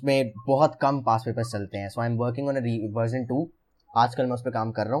 उसमें बहुत कम पास पेपर्स चलते हैं. So I am working on version 2. आजकल मैं उस पर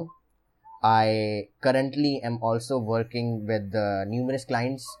काम कर रहा हूँ. I currently am also working with numerous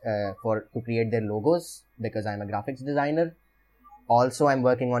clients for to create their logos because I am a graphics designer. Also I am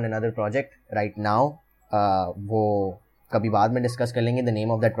working on another project right now. वो कभी बाद में डिस्कस कर लेंगे. The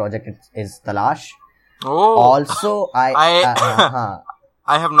name of that project is Talash. Oh, Also, I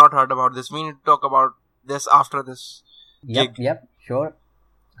I have not heard about this. We need to talk about this after this gig. Yep, sure.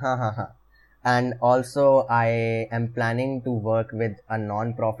 हाँ. And also, I am planning to work with a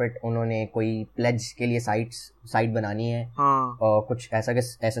non-profit. उन्होंने कोई pledge के लिए site बनानी है और कुछ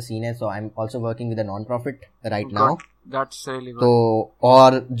ऐसा सीन है. So I'm also working with a non-profit right now. That's really good. तो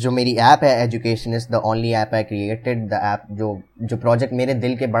और जो मेरी ऐप है Educationist, the only app I created, the app जो प्रोजेक्ट मेरे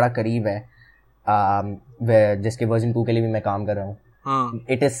दिल के बड़ा करीब है, जिसके वर्जन 2 के लिए भी मैं काम कर रहा हूँ.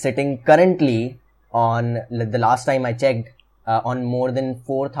 It is sitting currently on the last time I checked. On more than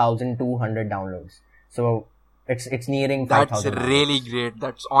 4,200 downloads. So it's nearing 5,000. That's really great.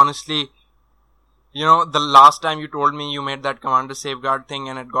 That's honestly, the last time you told me you made that Commander Safeguard thing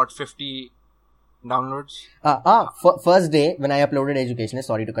and it got 50 downloads. First day when I uploaded Education,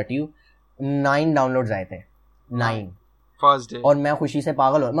 sorry to cut you, 9 downloads आए थे. 9. First day. और मैं खुशी से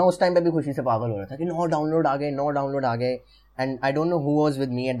पागल मैं उस time पे भी खुशी से पागल हो रहा था कि 9 डाउनलोड आ गए. And I don't know who was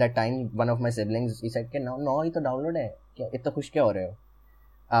with me at that time. One of my siblings, he said कि 9 ही तो डाउनलोड है, क्या इतना खुश क्या हो रहे हो?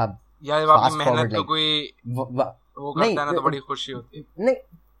 यार आपकी मेहनत तो कोई वो करता है ना तो बड़ी खुशी होती है.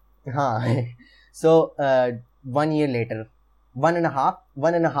 नहीं हाँ. So 1 year later, one and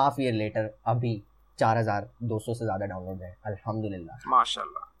a half year later, अभी 4,200 से ज्यादा डाउनलोड है. अल्हम्दुलिल्लाह,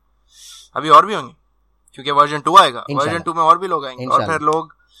 माशाल्लाह. अभी और भी होंगे क्योंकि वर्जन 2 आएगा. वर्जन 2 में और भी लोग आएंगे और फिर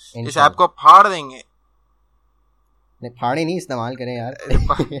लोग इस ऐप को फाड़ देंगे. फाड़े नहीं, इस्तेमाल करें यार.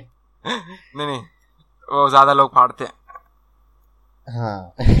 नहीं वो ज्यादा लोग फाड़ते हैं.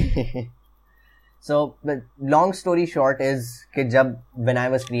 हाँ. So long story short is कि जब when I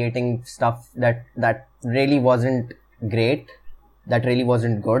was creating stuff that really wasn't great, that really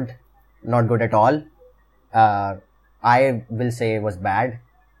wasn't good, not good at all, I will say was bad.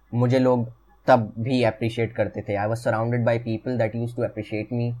 मुझे लोग तब भी appreciate करते थे. I was surrounded by people that used to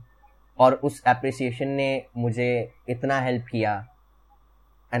appreciate me. और उस appreciation ने मुझे इतना help किया.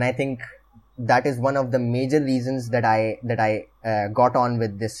 And I think that is one of the major reasons that I got on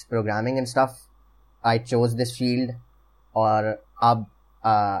with this programming and stuff. I chose this field. और अब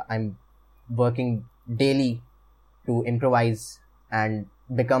I'm working daily to improvise and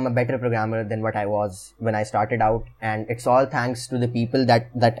become a better programmer than what I was when I started out. And it's all thanks to the people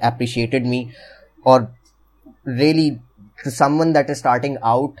that appreciated me. और really, to someone that is starting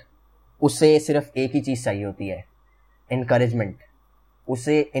out, उसे सिर्फ एक ही चीज चाहिए होती है, encouragement.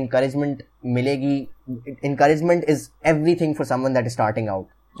 उसे encouragement मिलेगी. Encouragement is everything for someone that is starting out.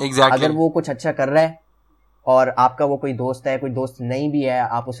 Exactly. अगर वो कुछ अच्छा कर रहा है और आपका वो कोई दोस्त है, कोई दोस्त नहीं भी है,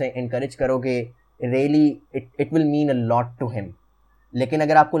 आप उसे encourage करोगे, really it will mean a lot to him. लेकिन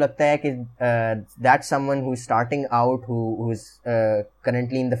अगर आपको लगता है कि that's someone who is starting out, who is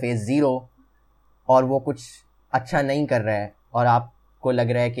currently in the phase 0 और वो कुछ अच्छा नहीं कर रहा है और आप को लग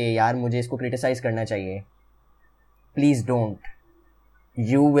रहा है कि यार मुझे इसको क्रिटिसाइज करना चाहिए, please don't.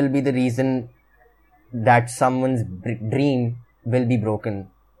 You will be the reason that someone's dream will be broken.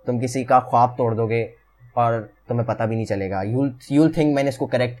 तुम किसी का ख्वाब तोड़ दोगे और तुम्हें पता भी नहीं चलेगा. you'll think मैंने इसको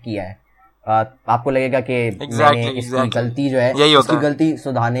करेक्ट किया है. आपको लगेगा कि मैंने इसकी गलती जो है, इसकी गलती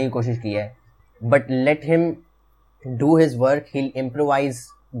सुधारने की कोशिश की है. But let him do his work. he'll improvise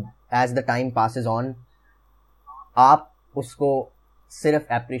as the time passes on. आप उसको सिर्फ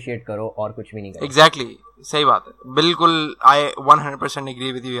अप्रिशिएट करो और कुछ भी नहीं करो. एग्जैक्टली, सही बात है, बिल्कुल. आई 100%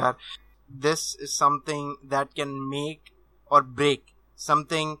 एग्री विद यू यार. This is something that can make or break,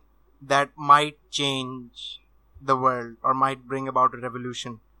 something that might change the world or might bring about a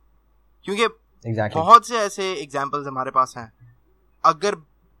revolution. क्योंकि बहुत से ऐसे एग्जांपल्स हमारे पास हैं. अगर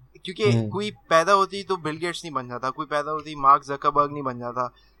क्योंकि कोई पैदा होती तो बिल गेट्स नहीं बन जाता, कोई पैदा होती मार्क जकरबर्ग नहीं बन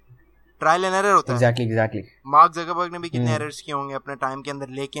जाता. ट्रायल एंड एरर होता है. एग्जैक्टली. मार्क जकरबर्ग ने भी कितने एरर्स किए होंगे अपने टाइम के अंदर,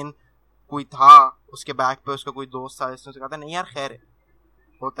 लेकिन कोई था उसके बैक पे, उसका कोई दोस्त था जिसने उसे कहा था नहीं यार खैर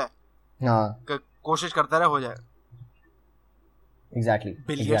होता है, हाँ कोशिश करता रहा, हो जाएगा. एग्जैक्टली.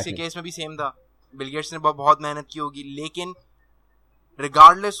 बिल गेट्स के केस में भी सेम था. बिल गेट्स ने बहुत मेहनत की होगी, लेकिन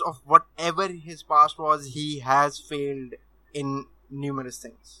regardless of whatever his past was, he has failed in numerous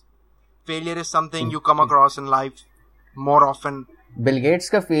things. Failure is something you come across in life more often. Bill Gates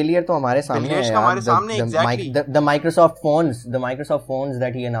का फेलियर तो हमारे सामने है यार. हमारे सामने exactly. The Microsoft phones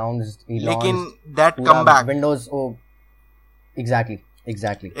that he announced, he launched. लेकिन that comeback. Windows, oh, exactly.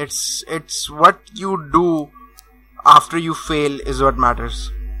 It's what you do after you fail is what matters.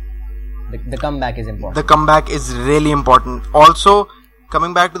 The comeback is important. The comeback is really important. Also,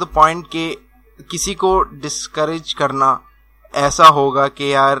 coming back to the point कि किसी को discourage करना ऐसा होगा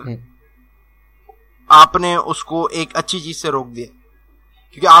कि यार आपने उसको एक अच्छी चीज से रोक दिया,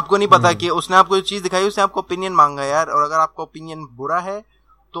 क्योंकि आपको नहीं पता कि उसने आपको जो चीज दिखाई उसने आपको ओपिनियन मांगा यार, और अगर आपका ओपिनियन बुरा है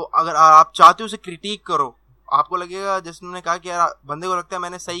तो अगर आप चाहते हो उसे क्रिटिक करो, आपको लगेगा, जैसे उन्होंने कहा कि यार बंदे को लगता है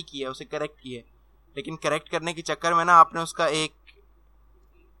मैंने सही किया, उसे करेक्ट किया, लेकिन करेक्ट करने के चक्कर में ना आपने उसका एक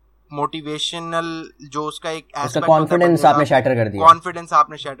मोटिवेशनल जो उसका एक उसका कॉन्फिडेंस आपने शैटर कर दिया, कॉन्फिडेंस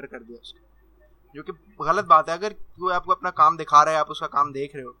आपने शैटर कर दिया उसका, जो कि गलत बात है। अगर कोई आपको अपना काम दिखा रहा है, आप उसका काम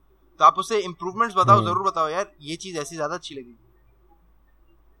देख रहे हो, तो आप उसे इम्प्रूवमेंट्स बताओ, जरूर बताओ यार ये चीज ऐसी ज्यादा अच्छी लगी,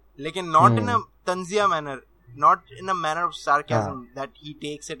 लेकिन नॉट इन अ तंजिया manner, not in a manner of sarcasm that he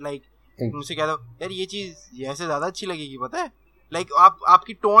takes it like उनसे कह दो यार ये चीज ऐसे ज्यादा अच्छी लगेगी, पता है, लाइक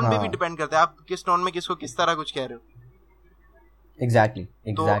आपकी टोन पे भी डिपेंड करता है, आप किस टोन में किसको किस तरह कुछ कह रहे हो।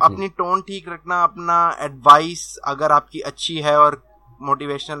 एग्जैक्टली तो अपनी टोन ठीक रखना, अपना एडवाइस अगर आपकी अच्छी है और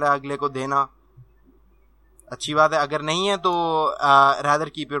मोटिवेशनल है अगले को देना अच्छी बात है, अगर नहीं है तो rather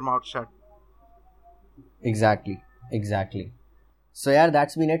keep your mouth shut. Exactly. So यार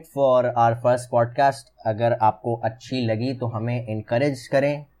that's been it for our first podcast. अगर आपको अच्छी लगी तो हमें इनकरेज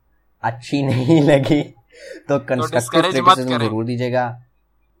करें, अच्छी नहीं लगी तो कंस्ट्रक्टिव क्रिटिसिज्म जरूर दीजिएगा।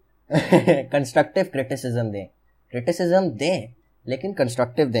 कंस्ट्रक्टिव क्रिटिसिज्म दें लेकिन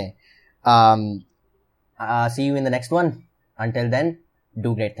कंस्ट्रक्टिव दें। See you in the next one. Until then,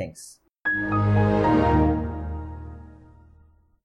 do great things.